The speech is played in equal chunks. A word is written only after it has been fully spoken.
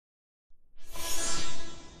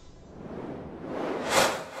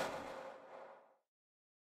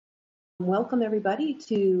Welcome everybody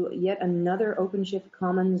to yet another OpenShift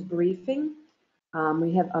Commons briefing.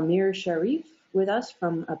 We have Amir Sharif with us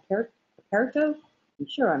from Aporeto. I'm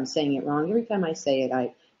sure I'm saying it wrong. Every time I say it,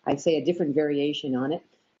 I say a different variation on it.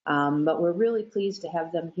 But we're really pleased to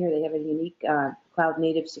have them here. They have a unique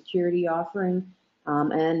cloud-native security offering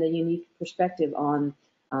and a unique perspective on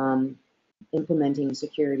implementing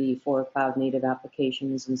security for cloud-native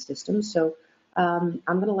applications and systems. So I'm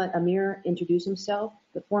going to let Amir introduce himself.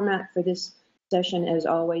 The format for this session, as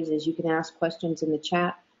always, is you can ask questions in the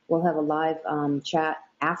chat. We'll have a live chat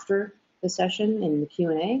after the session in the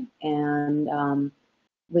Q&A. And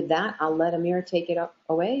with that, I'll let Amir take it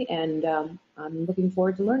away, and I'm looking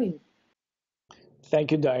forward to learning.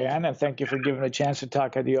 Thank you, Diane, and thank you for giving a chance to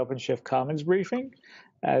talk at the OpenShift Commons briefing.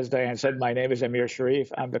 As Diane said, my name is Amir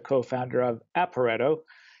Sharif. I'm the co-founder of Aporeto.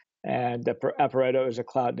 And Aporeto is a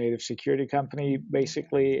cloud-native security company.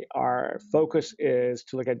 Basically, our focus is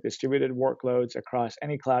to look at distributed workloads across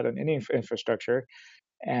any cloud and any infrastructure.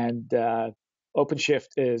 And OpenShift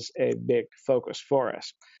is a big focus for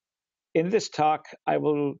us. In this talk, I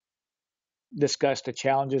will discuss the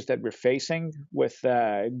challenges that we're facing with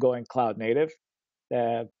going cloud-native,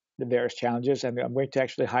 the various challenges. And I'm going to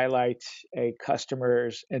actually highlight a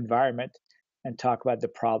customer's environment and talk about the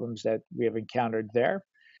problems that we have encountered there.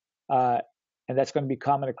 And that's going to be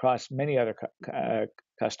common across many other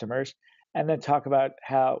customers, and then talk about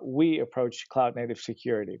how we approach cloud-native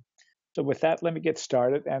security. So with that, let me get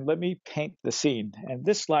started, and let me paint the scene. And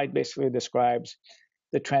this slide basically describes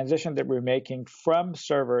the transition that we're making from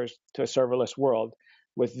servers to a serverless world,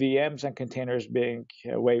 with VMs and containers being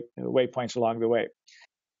waypoints along the way.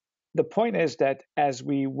 The point is that as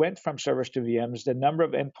we went from servers to VMs, the number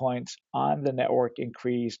of endpoints on the network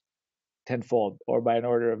increased tenfold, or by an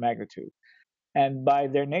order of magnitude. And by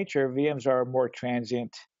their nature, VMs are more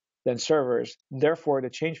transient than servers. Therefore, the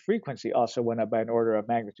change frequency also went up by an order of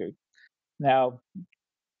magnitude. Now,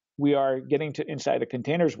 we are getting to inside the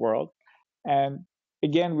containers world. And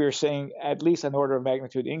again, we're seeing at least an order of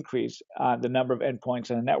magnitude increase on the number of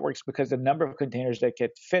endpoints on the networks, because the number of containers that can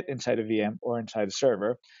fit inside a VM or inside a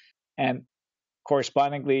server. And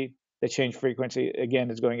correspondingly, the change frequency,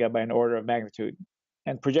 again, is going up by an order of magnitude.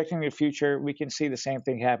 And projecting the future, we can see the same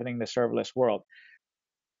thing happening in the serverless world.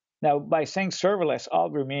 Now, by saying serverless, all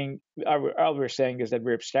we're saying is that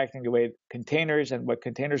we're abstracting away containers, and what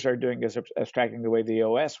containers are doing is abstracting away the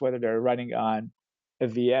OS, whether they're running on a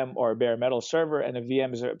VM or a bare metal server, and a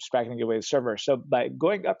VM is abstracting away the server. So by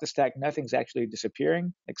going up the stack, nothing's actually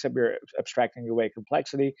disappearing, except we're abstracting away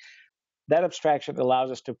complexity. That abstraction allows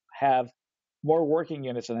us to have more working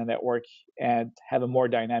units on the network and have a more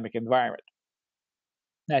dynamic environment.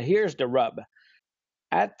 Now, here's the rub.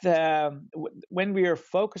 When we are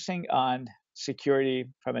focusing on security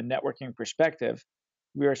from a networking perspective,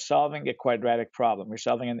 we are solving a quadratic problem. We're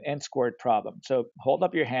solving an n-squared problem. So hold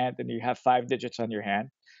up your hand, and you have 5 digits on your hand.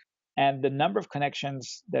 And the number of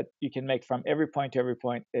connections that you can make from every point to every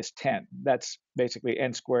point is 10. That's basically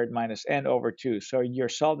n squared minus n over 2. So you're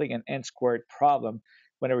solving an n-squared problem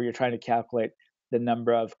whenever you're trying to calculate the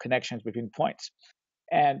number of connections between points.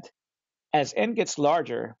 And as n gets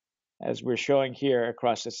larger, as we're showing here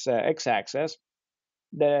across this x-axis,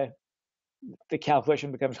 the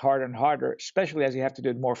calculation becomes harder and harder, especially as you have to do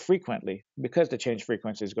it more frequently, because the change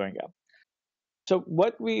frequency is going up. So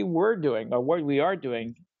what we were doing, or what we are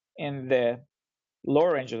doing in the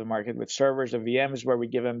lower range of the market with servers and VMs, where we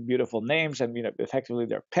give them beautiful names, and effectively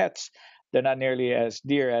they're pets. They're not nearly as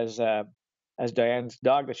dear as Diane's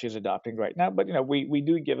dog that she's adopting right now, but we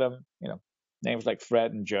do give them names like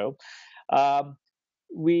Fred and Joe.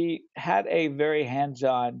 We had a very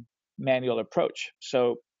hands-on manual approach.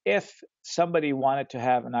 So if somebody wanted to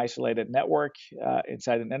have an isolated network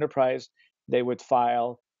inside an enterprise, they would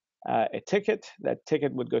file a ticket. That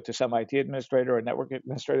ticket would go to some IT administrator or network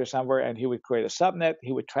administrator somewhere, and he would create a subnet.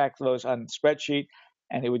 He would track those on a spreadsheet,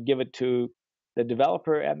 and he would give it to the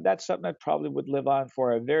developer, and that subnet probably would live on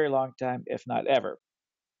for a very long time, if not ever.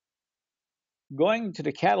 Going to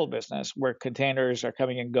the cattle business, where containers are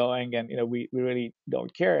coming and going, and we really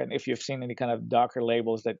don't care. And if you've seen any kind of Docker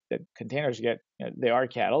labels that containers get, they are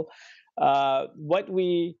cattle. What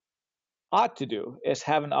we ought to do is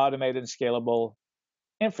have an automated and scalable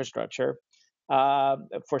infrastructure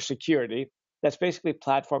for security that's basically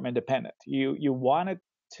platform independent. You want it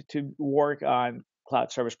to work on cloud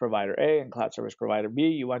service provider A and cloud service provider B.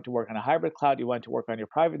 You want to work on a hybrid cloud. You want to work on your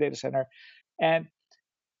private data center. And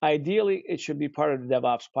ideally, it should be part of the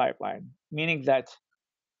DevOps pipeline, meaning that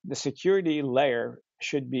the security layer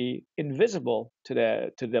should be invisible to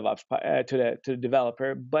the DevOps to the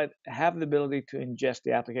developer, but have the ability to ingest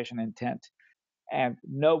the application intent and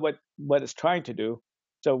know what it's trying to do.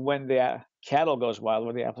 So when the cattle goes wild,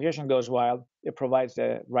 when the application goes wild, it provides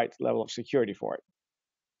the right level of security for it.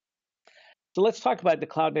 So let's talk about the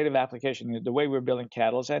cloud native application, the way we're building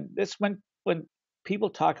cattle. And this, when people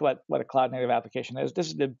talk about what a cloud native application is, this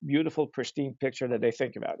is the beautiful, pristine picture that they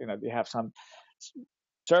think about. They have some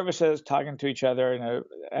services talking to each other,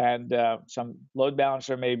 and some load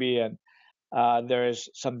balancer maybe, and there is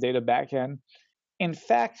some data backend. In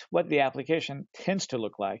fact, what the application tends to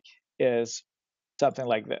look like is something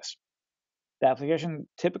like this. The application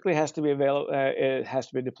typically has to be it has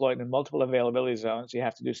to be deployed in multiple availability zones. You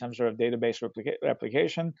have to do some sort of database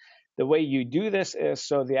replication. The way you do this is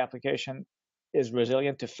so the application is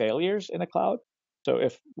resilient to failures in a cloud. So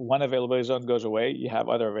if one availability zone goes away, you have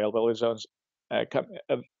other availability zones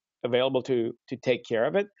available to take care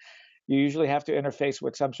of it. You usually have to interface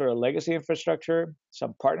with some sort of legacy infrastructure,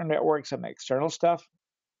 some partner network, some external stuff.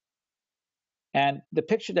 And the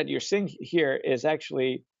picture that you're seeing here is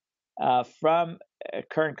actually from a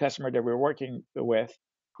current customer that we're working with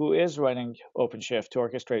who is running OpenShift to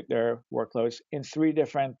orchestrate their workloads in 3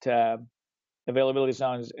 different availability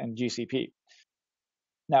zones and GCP.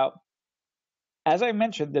 Now, as I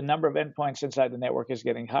mentioned, the number of endpoints inside the network is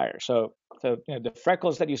getting higher. So the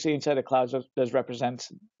freckles that you see inside the clouds, those represent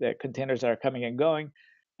the containers that are coming and going.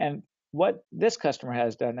 And what this customer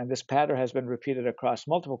has done, and this pattern has been repeated across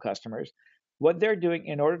multiple customers, what they're doing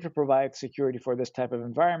in order to provide security for this type of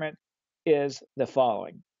environment is the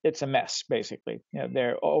following. It's a mess, basically.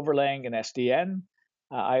 They're overlaying an SDN,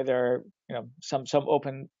 either some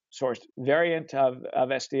open source variant of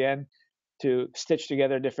SDN, to stitch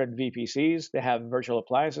together different VPCs. They have virtual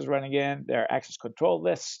appliances running in. There are access control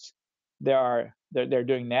lists. They're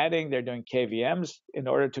doing natting. They're doing KVMs in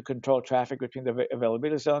order to control traffic between the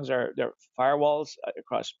availability zones. There are firewalls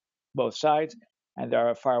across both sides, and there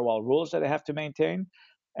are firewall rules that they have to maintain.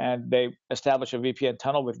 And they establish a VPN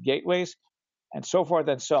tunnel with gateways, and so forth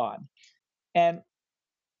and so on. And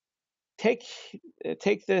take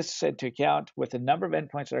this into account with the number of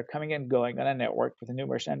endpoints that are coming and going on a network with the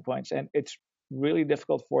numerous endpoints, and it's really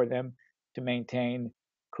difficult for them to maintain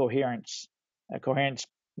coherent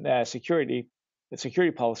security, the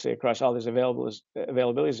security policy across all these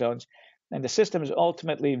availability zones. And the system is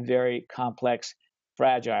ultimately very complex,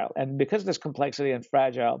 fragile. And because of this complexity and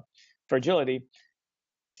fragility,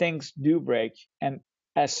 things do break. And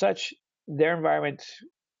as such, their environment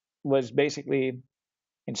was basically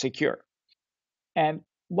insecure. And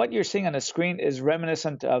what you're seeing on the screen is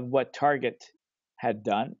reminiscent of what Target had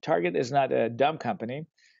done. Target is not a dumb company.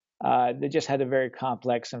 They just had a very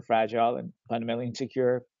complex and fragile and fundamentally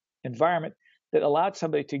insecure environment that allowed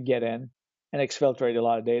somebody to get in and exfiltrate a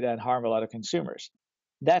lot of data and harm a lot of consumers.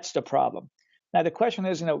 That's the problem. Now, the question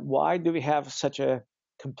is, why do we have such a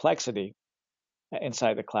complexity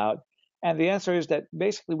inside the cloud? And the answer is that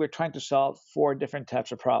basically we're trying to solve 4 different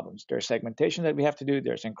types of problems. There's segmentation that we have to do,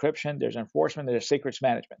 there's encryption, there's enforcement, there's secrets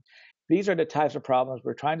management. These are the types of problems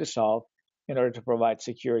we're trying to solve in order to provide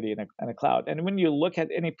security in a cloud. And when you look at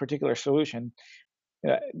any particular solution,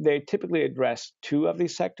 they typically address 2 of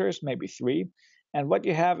these sectors, maybe 3. And what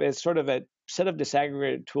you have is sort of a set of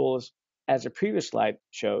disaggregated tools, as the previous slide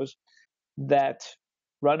shows, that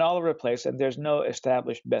run all over the place, and there's no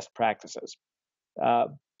established best practices.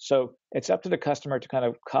 So it's up to the customer to kind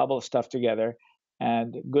of cobble stuff together,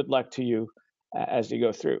 and good luck to you as you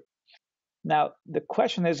go through. Now, the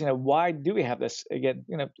question is, why do we have this? Again,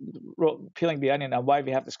 peeling the onion on why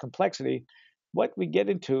we have this complexity. What we get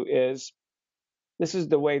into is, this is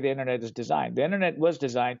the way the internet is designed. The internet was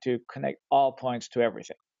designed to connect all points to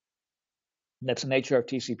everything. That's the nature of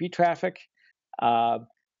TCP traffic.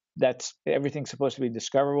 That's everything's supposed to be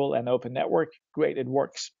discoverable and open network. Great, it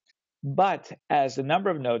works. But as the number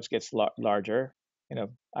of nodes gets larger,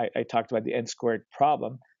 I talked about the n-squared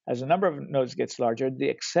problem. As the number of nodes gets larger, the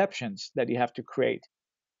exceptions that you have to create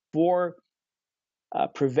for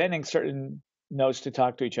preventing certain nodes to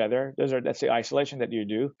talk to each other, that's the isolation that you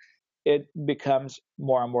do, it becomes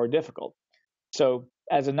more and more difficult. So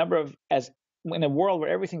in a world where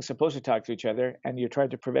everything's supposed to talk to each other and you're trying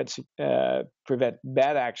to prevent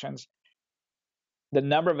bad actions, the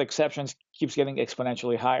number of exceptions keeps getting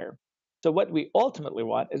exponentially higher. So what we ultimately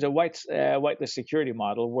want is a whitelist security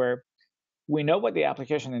model where we know what the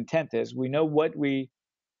application intent is, we know what we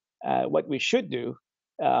should do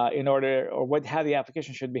in order, or how the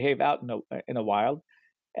application should behave out in a wild.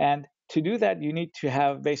 And to do that, you need to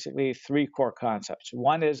have basically 3 core concepts.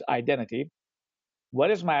 One is identity.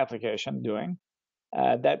 What is my application doing?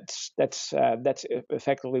 That's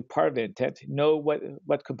effectively part of the intent. Know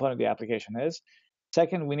what component the application is.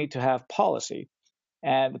 Second, we need to have policy.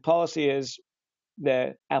 And the policy is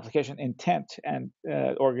the application intent and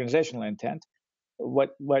organizational intent.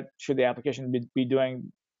 What should the application be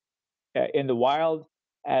doing in the wild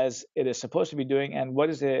as it is supposed to be doing, and what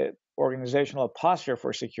is the organizational posture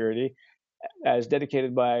for security as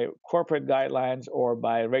dedicated by corporate guidelines or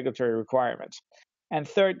by regulatory requirements. And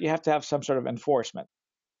third, you have to have some sort of enforcement.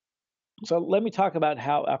 So let me talk about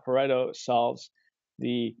how Aporeto solves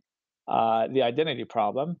the identity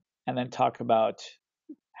problem, and then talk about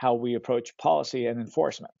how we approach policy and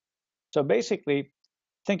enforcement. So basically,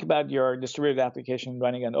 think about your distributed application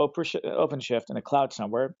running an OpenShift in a cloud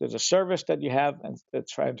somewhere. There's a service that you have and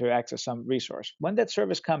that's trying to access some resource. When that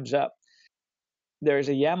service comes up, there is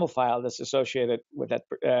a YAML file that's associated with that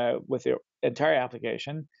with your entire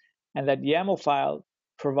application, and that YAML file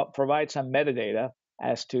provides some metadata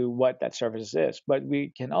as to what that service is. But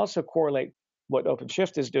we can also correlate what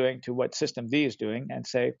OpenShift is doing to what System D is doing, and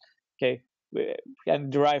say, okay, we can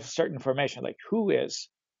derive certain information like who is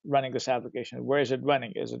running this application, where is it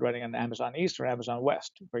running? Is it running on Amazon East or Amazon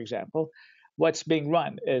West, for example? What's being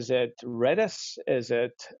run? Is it Redis? Is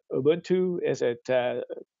it Ubuntu? Is it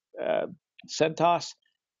CentOS?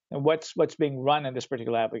 And what's being run in this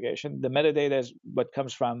particular application? The metadata is what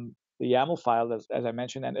comes from the YAML file, as I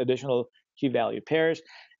mentioned, and additional key value pairs.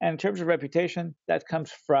 And in terms of reputation, that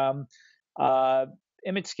comes from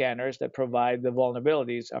image scanners that provide the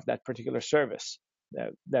vulnerabilities of that particular service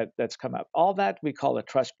that's come up. All that we call a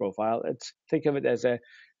trust profile. Think of it as a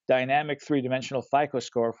dynamic three-dimensional FICO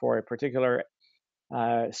score for a particular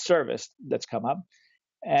service that's come up.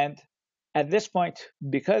 And at this point,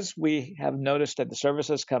 because we have noticed that the service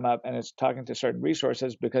has come up and it's talking to certain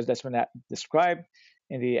resources, because that's been described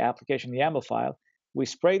in the application YAML file, we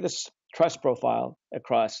spray this trust profile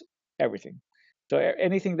across everything. So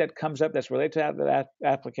anything that comes up that's related to that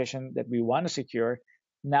application that we want to secure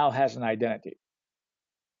now has an identity.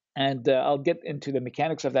 And I'll get into the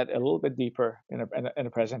mechanics of that a little bit deeper in a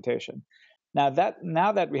presentation. Now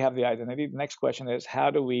that we have the identity, the next question is,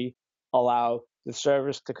 how do we allow the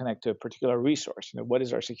service to connect to a particular resource? What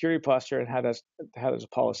is our security posture, and how does a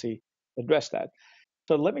policy address that?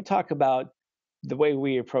 So let me talk about the way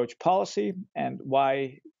we approach policy and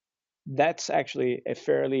why that's actually a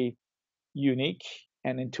fairly unique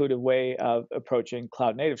and intuitive way of approaching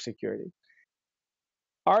cloud native security.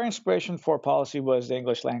 Our inspiration for policy was the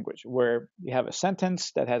English language, where you have a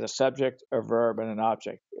sentence that has a subject, a verb, and an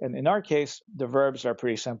object. And in our case, the verbs are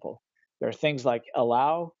pretty simple. There are things like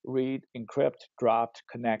allow, read, encrypt, dropped,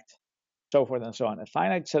 connect, so forth and so on. A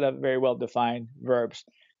finite set of very well-defined verbs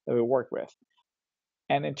that we work with.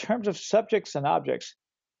 And in terms of subjects and objects,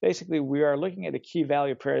 basically we are looking at the key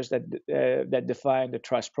value pairs that define the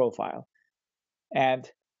trust profile. And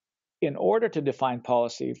in order to define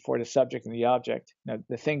policy for the subject and the object,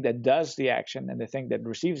 the thing that does the action and the thing that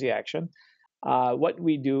receives the action, what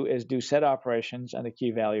we do is do set operations on the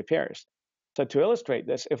key value pairs. So to illustrate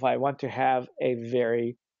this, if I want to have a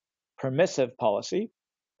very permissive policy,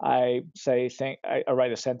 I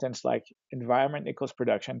write a sentence like environment equals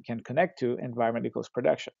production can connect to environment equals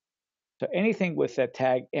production. So anything with the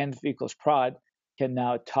tag env equals prod can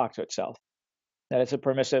now talk to itself. That is a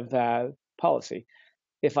permissive policy.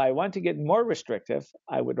 If I want to get more restrictive,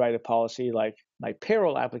 I would write a policy like my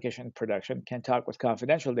payroll application in production can talk with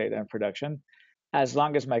confidential data in production as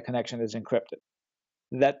long as my connection is encrypted.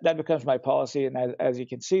 That becomes my policy, and as you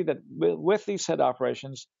can see, that with these set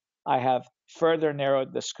operations, I have further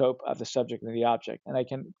narrowed the scope of the subject and the object, and I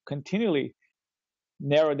can continually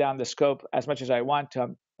narrow down the scope as much as I want to,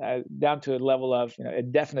 down to a level of a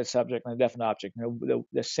definite subject and a definite object,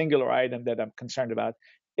 the singular item that I'm concerned about,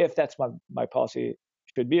 if that's what my policy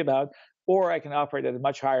should be about. Or I can operate at a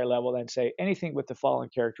much higher level and say anything with the following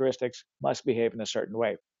characteristics must behave in a certain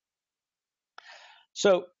way.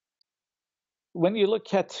 So when you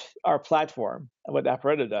look at our platform, what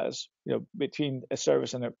Aporeto does, between a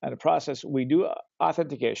service and a process, we do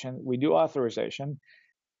authentication, we do authorization.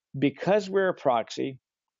 Because we're a proxy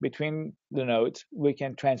between the nodes, we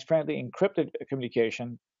can transparently encrypt the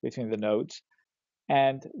communication between the nodes.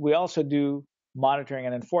 And we also do monitoring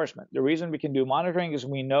and enforcement. The reason we can do monitoring is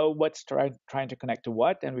we know what's trying to connect to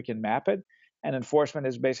what, and we can map it. And enforcement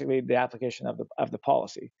is basically the application of the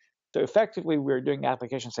policy. So effectively, we're doing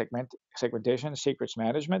application segmentation, secrets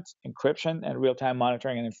management, encryption, and real-time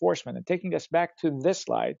monitoring and enforcement. And taking us back to this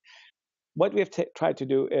slide, what we have tried to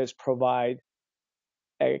do is provide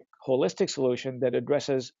a holistic solution that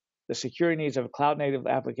addresses the security needs of a cloud-native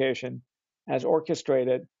application as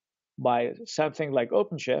orchestrated by something like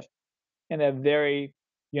OpenShift in a very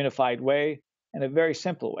unified way and a very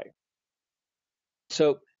simple way.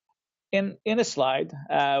 So in a slide,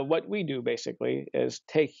 what we do basically is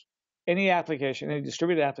take any application, any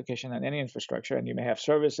distributed application on any infrastructure, and you may have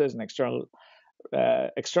services and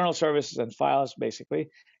external services and files, basically,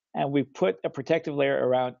 and we put a protective layer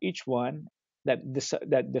around each one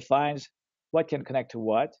that defines what can connect to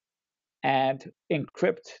what, and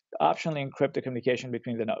optionally encrypt the communication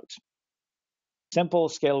between the nodes. Simple,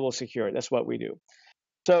 scalable, secure. That's what we do.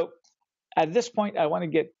 So at this point, I want to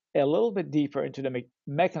get a little bit deeper into the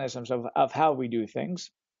mechanisms of how we do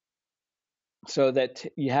things, so that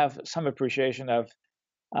you have some appreciation of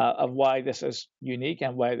why this is unique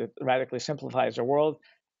and why it radically simplifies the world.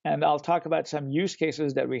 And I'll talk about some use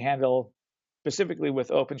cases that we handle specifically with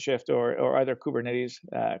OpenShift or other Kubernetes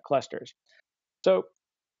clusters. So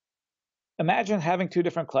imagine having two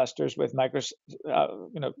different clusters with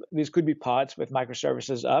these could be pods with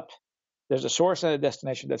microservices up. There's a source and a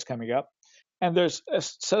destination that's coming up, and there's a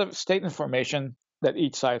set of state information that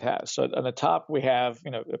each side has. So on the top, we have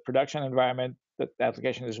a production environment. The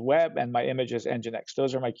application is web, and my image is Nginx.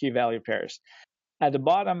 Those are my key value pairs. At the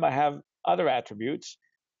bottom, I have other attributes.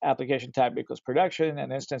 Application type equals production,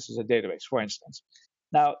 and instance is a database, for instance.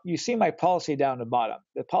 Now, you see my policy down the bottom.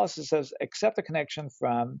 The policy says accept the connection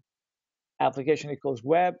from application equals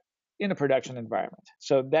web in a production environment.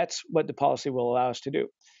 So that's what the policy will allow us to do.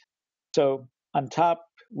 So on top,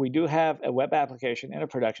 we do have a web application in a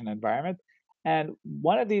production environment, and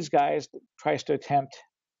one of these guys tries to attempt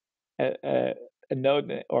a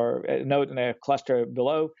node in a cluster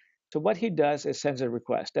below. So what he does is sends a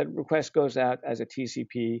request. That request goes out as a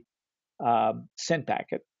TCP SYN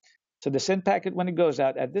packet. So the SYN packet, when it goes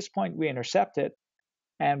out, at this point we intercept it,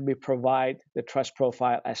 and we provide the trust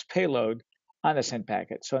profile as payload on the SYN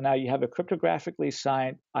packet. So now you have a cryptographically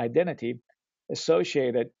signed identity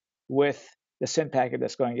associated with the SYN packet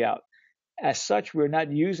that's going out. As such, we're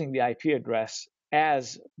not using the IP address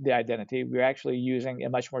as the identity. We're actually using a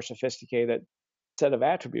much more sophisticated set of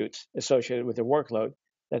attributes associated with the workload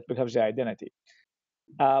that becomes the identity.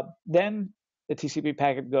 Then the TCP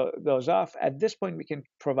packet goes off. At this point, we can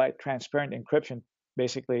provide transparent encryption,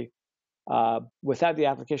 basically, without the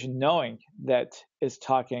application knowing that it's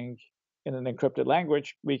talking in an encrypted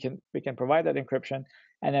language. We can provide that encryption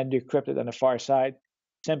and then decrypt it on the far side.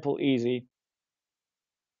 Simple, easy,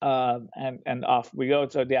 and off we go.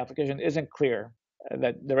 So the application isn't clear,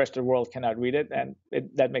 that the rest of the world cannot read it, and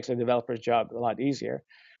that makes a developer's job a lot easier.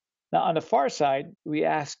 Now, on the far side, we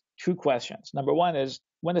ask two questions. Number one is,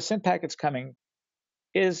 when the SYN packet's coming,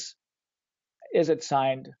 is it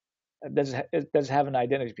signed? Does it have an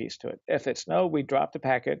identity piece to it? If it's no, we drop the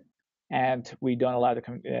packet and we don't allow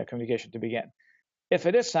the communication to begin. If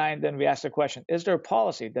it is signed, then we ask the question, is there a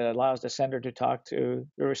policy that allows the sender to talk to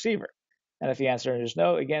the receiver? And if the answer is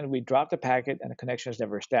no, again, we drop the packet and the connection is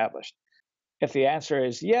never established. If the answer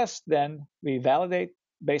is yes, then we validate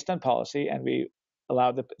based on policy and we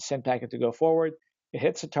allow the SYN packet to go forward. It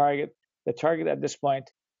hits the target. The target at this point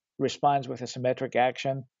responds with a symmetric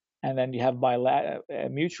action, and then you have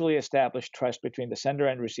mutually established trust between the sender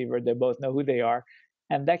and receiver. They both know who they are,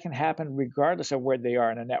 and that can happen regardless of where they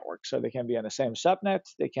are in a network. So they can be on the same subnet,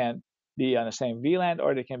 they can be on the same VLAN,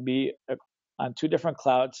 or they can be on two different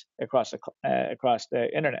clouds across the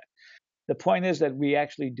internet. The point is that we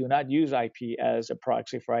actually do not use IP as a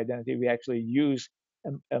proxy for identity. We actually use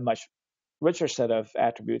a much richer set of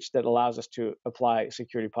attributes that allows us to apply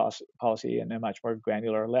security policy in a much more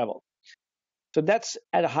granular level. So that's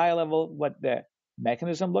at a high level what the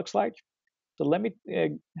mechanism looks like. So let me,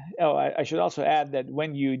 I should also add that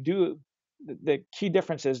when you do, the key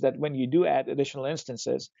difference is that when you do add additional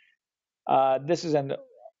instances, this is a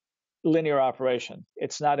linear operation.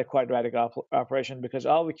 It's not a quadratic operation, because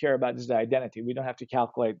all we care about is the identity. We don't have to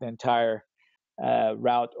calculate the entire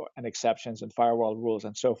route and exceptions and firewall rules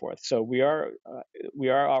and so forth. So we are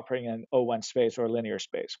operating in O1 space or linear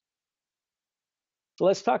space. So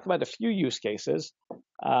let's talk about a few use cases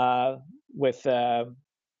with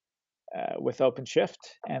OpenShift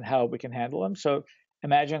and how we can handle them. So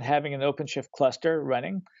imagine having an OpenShift cluster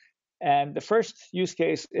running, and the first use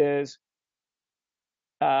case is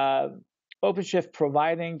OpenShift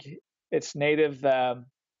providing its native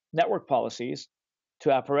network policies to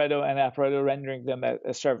Aporeto, and Aporeto rendering them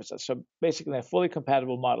as services. So basically a fully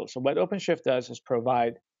compatible model. So what OpenShift does is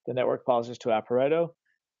provide the network policies to Aporeto.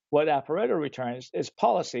 What Aporeto returns is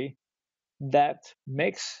policy that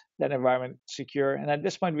makes that environment secure. And at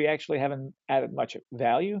this point, we actually haven't added much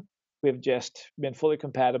value. We've just been fully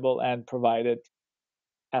compatible and provided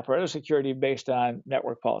Aporeto security based on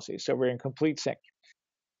network policies. So we're in complete sync.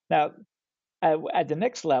 Now, at the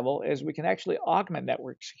next level is we can actually augment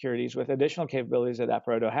network securities with additional capabilities that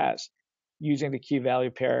Aporeto has, using the key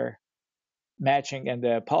value pair matching and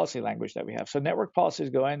the policy language that we have. So network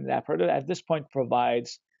policies go in. Aporeto at this point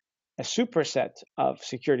provides a superset of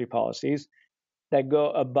security policies that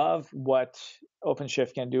go above what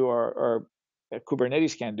OpenShift can do or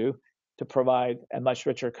Kubernetes can do to provide a much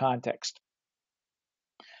richer context.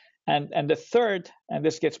 And the third, and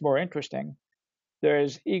this gets more interesting, there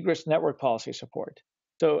is egress network policy support.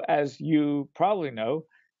 So as you probably know,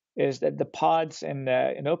 is that the pods in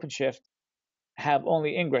OpenShift have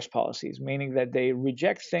only ingress policies, meaning that they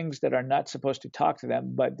reject things that are not supposed to talk to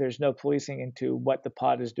them, but there's no policing into what the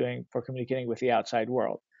pod is doing for communicating with the outside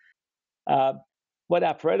world. What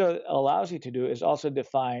Aporeto allows you to do is also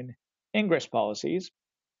define ingress policies,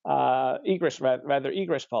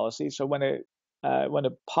 egress policies. So when a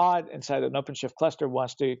pod inside an OpenShift cluster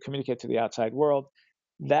wants to communicate to the outside world,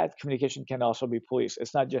 that communication can also be policed.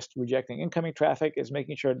 It's not just rejecting incoming traffic; it's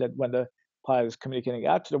making sure that when the pod is communicating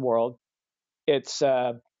out to the world, it's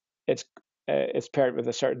paired with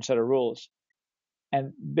a certain set of rules.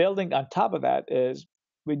 And building on top of that is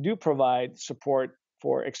we do provide support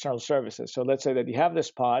for external services. So let's say that you have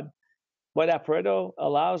this pod. What Aporeto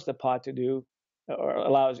allows the pod to do, or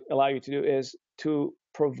allow you to do, is to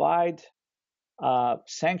provide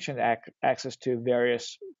sanctioned access to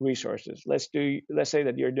various resources. Let's say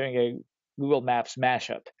that you're doing a Google Maps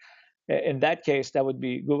mashup. In that case, that would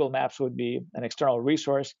be Google Maps would be an external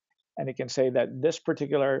resource, and it can say that this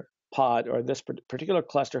particular pod or this particular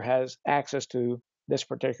cluster has access to this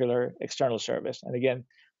particular external service. And again,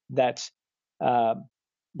 that's a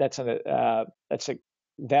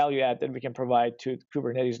value add that we can provide to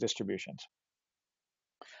Kubernetes distributions.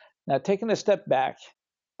 Now, taking a step back,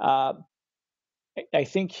 I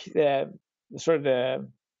think the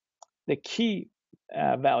key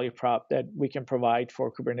value prop that we can provide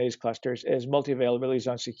for Kubernetes clusters is multi-availability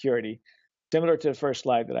zone security, similar to the first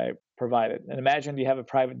slide that I provided. And imagine you have a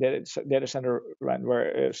private data center run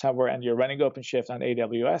somewhere, and you're running OpenShift on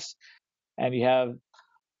AWS, and you have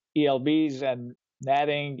ELBs and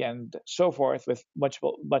NATing and so forth with bunch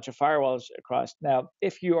of firewalls across. Now,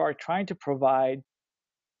 if you are trying to provide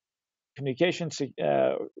communication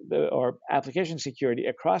or application security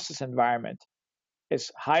across this environment,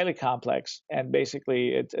 it's highly complex, and basically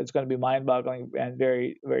it's going to be mind-boggling and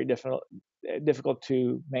very, very difficult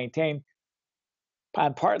to maintain.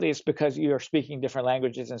 And partly it's because you're speaking different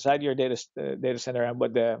languages inside your data center and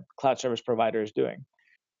what the cloud service provider is doing.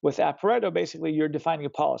 With Aporeto, basically you're defining a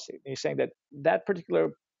policy. You're saying that that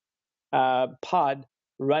particular pod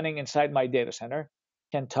running inside my data center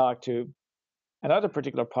can talk to another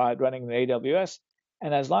particular pod running in AWS,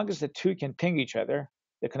 and as long as the two can ping each other,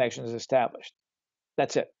 the connection is established.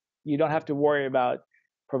 That's it. You don't have to worry about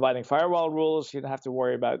providing firewall rules. You don't have to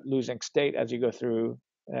worry about losing state as you go through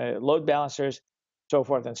load balancers, so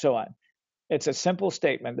forth and so on. It's a simple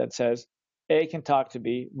statement that says A can talk to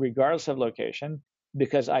B regardless of location,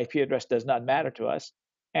 because IP address does not matter to us,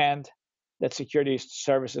 and that security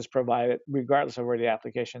services provided regardless of where the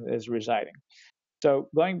application is residing. So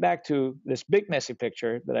going back to this big messy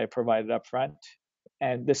picture that I provided up front,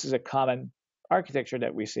 and this is a common architecture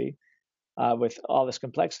that we see with all this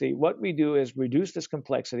complexity, what we do is reduce this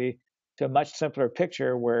complexity to a much simpler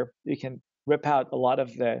picture where you can rip out a lot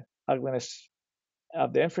of the ugliness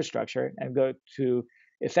of the infrastructure and go to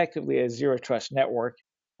effectively a zero trust network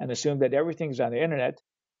and assume that everything's on the internet,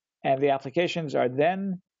 and the applications are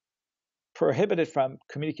then prohibited from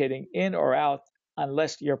communicating in or out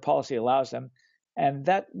unless your policy allows them. And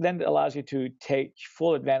that then allows you to take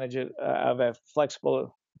full advantage of a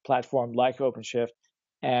flexible platform like OpenShift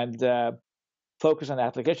and focus on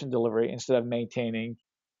application delivery instead of maintaining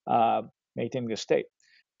the state.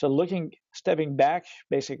 So stepping back,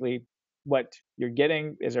 basically what you're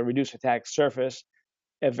getting is a reduced attack surface,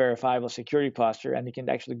 a verifiable security posture, and you can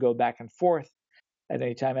actually go back and forth at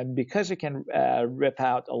any time. And because it can rip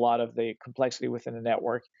out a lot of the complexity within the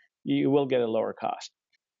network, you will get a lower cost.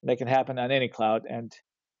 That can happen on any cloud, and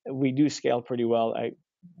we do scale pretty well. I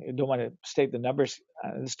don't want to state the numbers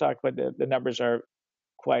in this talk, but the numbers are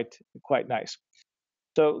quite nice.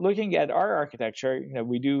 So looking at our architecture,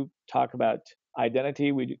 we do talk about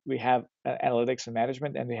identity. We have analytics and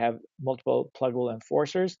management, and we have multiple pluggable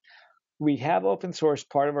enforcers. We have open source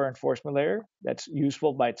part of our enforcement layer that's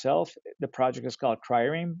useful by itself. The project is called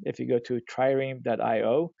Trireme. If you go to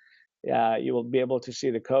trireme.io, you will be able to see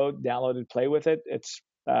the code, download it, play with it. It's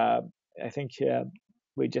I think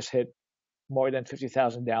we just hit more than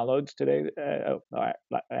 50,000 downloads today,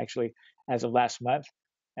 actually as of last month,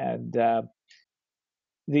 and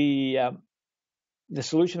the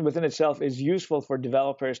solution within itself is useful for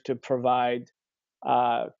developers to provide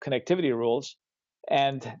connectivity rules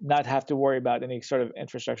and not have to worry about any sort of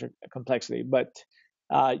infrastructure complexity. But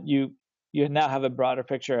you now have a broader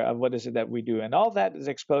picture of what is it that we do, and all that is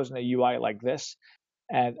exposed in a UI like this.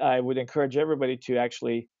 And I would encourage everybody to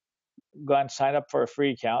actually go and sign up for a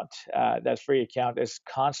free account. That free account is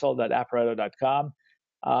console.aporeto.com,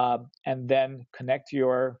 and then connect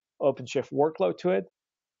your OpenShift workload to it.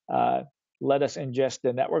 Uh, Let us ingest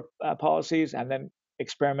the network policies, and then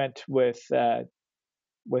experiment with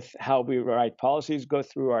how we write policies. Go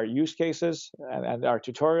through our use cases and our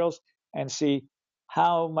tutorials, and see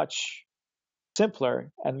how much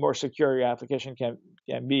simpler and more secure your application can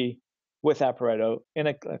be with Aporeto in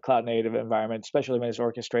a cloud native environment, especially when it's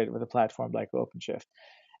orchestrated with a platform like OpenShift.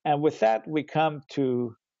 And with that, we come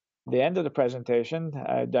to the end of the presentation.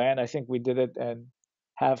 Diane, I think we did it in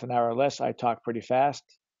half an hour or less. I talk pretty fast,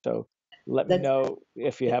 so let me That's know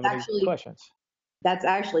if you have any actually questions. that's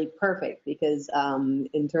actually perfect because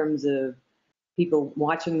in terms of people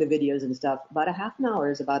watching the videos and stuff, about a half an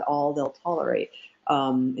hour is about all they'll tolerate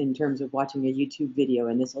in terms of watching a YouTube video,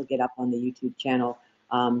 and this will get up on the YouTube channel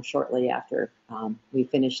shortly after we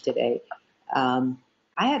finish today.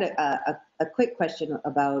 I had a quick question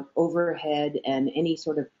about overhead and any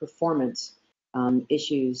sort of performance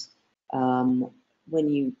issues when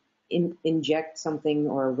you inject something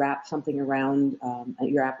or wrap something around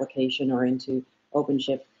your application or into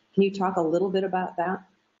OpenShift. Can you talk a little bit about that?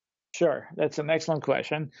 Sure, that's an excellent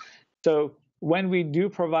question. So when we do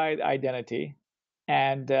provide identity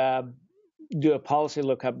and do a policy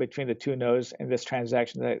lookup between the two nodes in this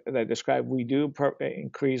transaction that I described, we do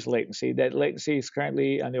increase latency. That latency is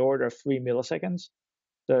currently on the order of 3 milliseconds.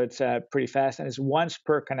 So it's pretty fast, and it's once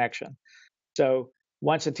per connection. So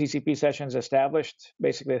once a TCP session is established,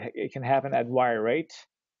 basically it can happen at wire rate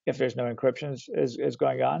if there's no encryption is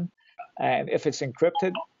going on. And if it's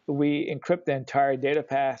encrypted, we encrypt the entire data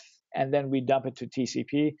path and then we dump it to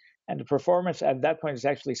TCP. And the performance at that point is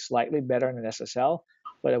actually slightly better than SSL,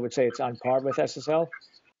 but I would say it's on par with SSL.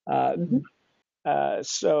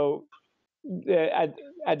 So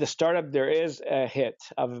at the startup, there is a hit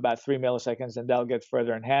of about 3 milliseconds, and that'll get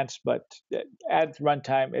further enhanced. But at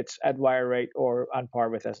runtime, it's at wire rate or on par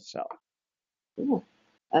with SSL. Cool.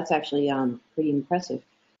 That's actually pretty impressive.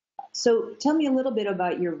 So tell me a little bit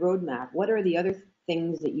about your roadmap. What are the other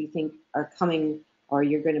things that you think are coming or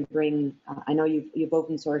you're going to bring? I know you've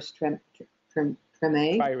open sourced Treme.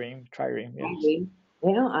 Trireme, yes.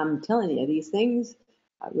 You know, I'm telling you, these things,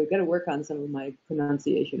 we've got to work on some of my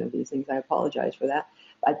pronunciation of these things. I apologize for that.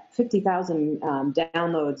 But 50,000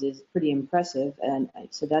 downloads is pretty impressive, and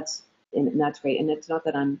so that's great. And it's not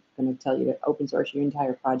that I'm going to tell you to open source your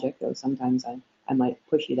entire project, though sometimes I might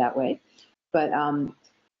push you that way. But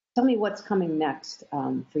tell me what's coming next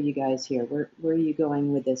for you guys here. Where are you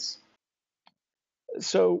going with this?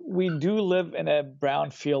 So we do live in a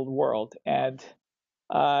brownfield world, and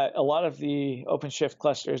a lot of the OpenShift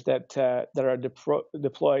clusters that are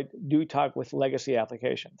deployed do talk with legacy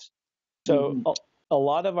applications. So a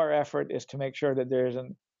lot of our effort is to make sure that there's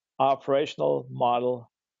an operational model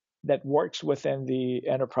that works within the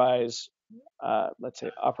enterprise, let's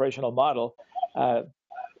say, operational model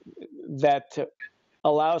that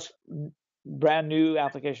allows brand new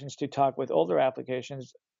applications to talk with older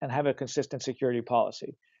applications and have a consistent security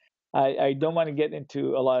policy. I don't want to get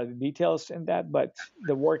into a lot of the details in that, but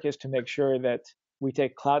the work is to make sure that we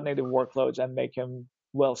take cloud native workloads and make them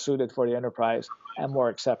well suited for the enterprise and more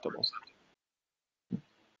acceptable.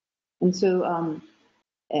 And so,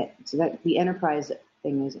 so that the enterprise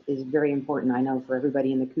thing is very important, I know, for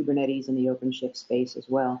everybody in the Kubernetes and the OpenShift space as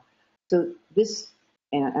well. So this,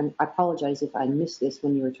 and I apologize if I missed this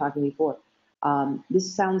when you were talking before.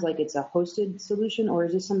 This sounds like it's a hosted solution, or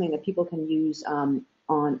is this something that people can use on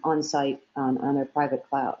site on their private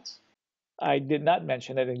clouds? I did not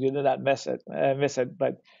mention it, and you did not miss it.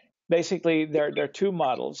 But basically, there are two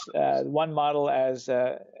models. One model, as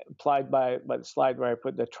implied by the slide where I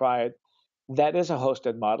put the triad, that is a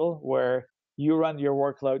hosted model where you run your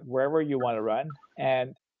workload wherever you want to run,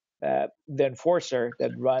 and the enforcer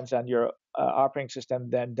that runs on your operating system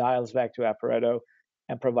then dials back to Aporeto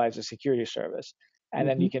and provides a security service. And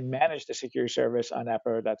then you can manage the security service on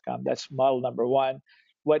aporeto.com. That's model number one.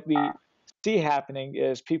 What we see happening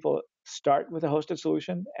is people start with a hosted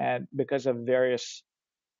solution, and because of various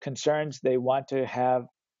concerns, they want to have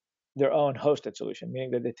their own hosted solution,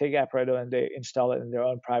 meaning that they take Aporeto and they install it in their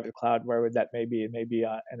own private cloud, wherever that may be. It may be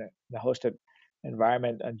in a hosted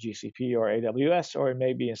environment on GCP or AWS, or it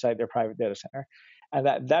may be inside their private data center. And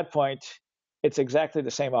at that point, it's exactly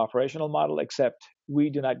the same operational model, except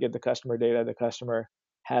we do not get the customer data. The customer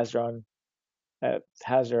has their own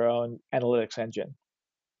analytics engine.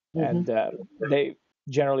 and they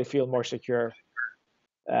generally feel more secure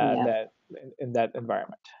Yeah. in that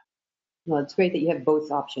environment. Well, it's great that you have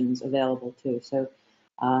both options available too. So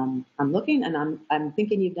I'm looking, and I'm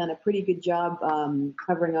thinking you've done a pretty good job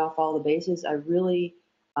covering off all the bases. I really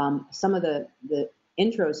some of the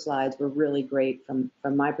intro slides were really great from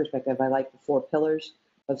my perspective. I like the four pillars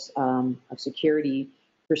of security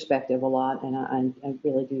perspective a lot, and I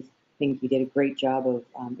really do think you did a great job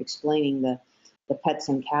of explaining the pets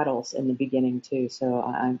and cattles in the beginning too. So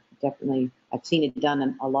I've seen it done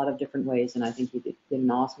in a lot of different ways, and I think you did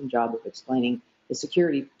an awesome job of explaining the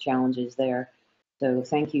security challenges there. So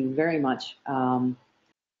thank you very much.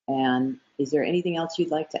 And is there anything else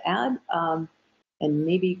you'd like to add? And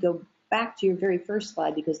maybe go back to your very first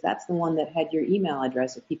slide, because that's the one that had your email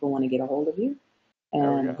address if people want to get a hold of you.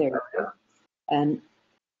 And there we go. And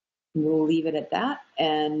we'll leave it at that.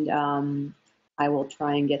 And I will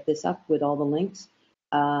try and get this up with all the links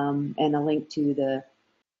and a link to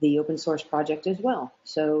the open source project as well.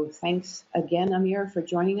 So thanks again, Amir, for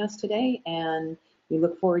joining us today. And we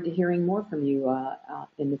look forward to hearing more from you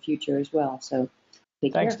in the future as well. So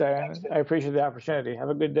take care. Thanks, Diane. I appreciate the opportunity. Have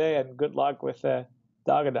a good day and good luck with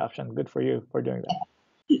dog adoption. Good for you for doing that.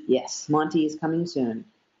 Yes, Monty is coming soon.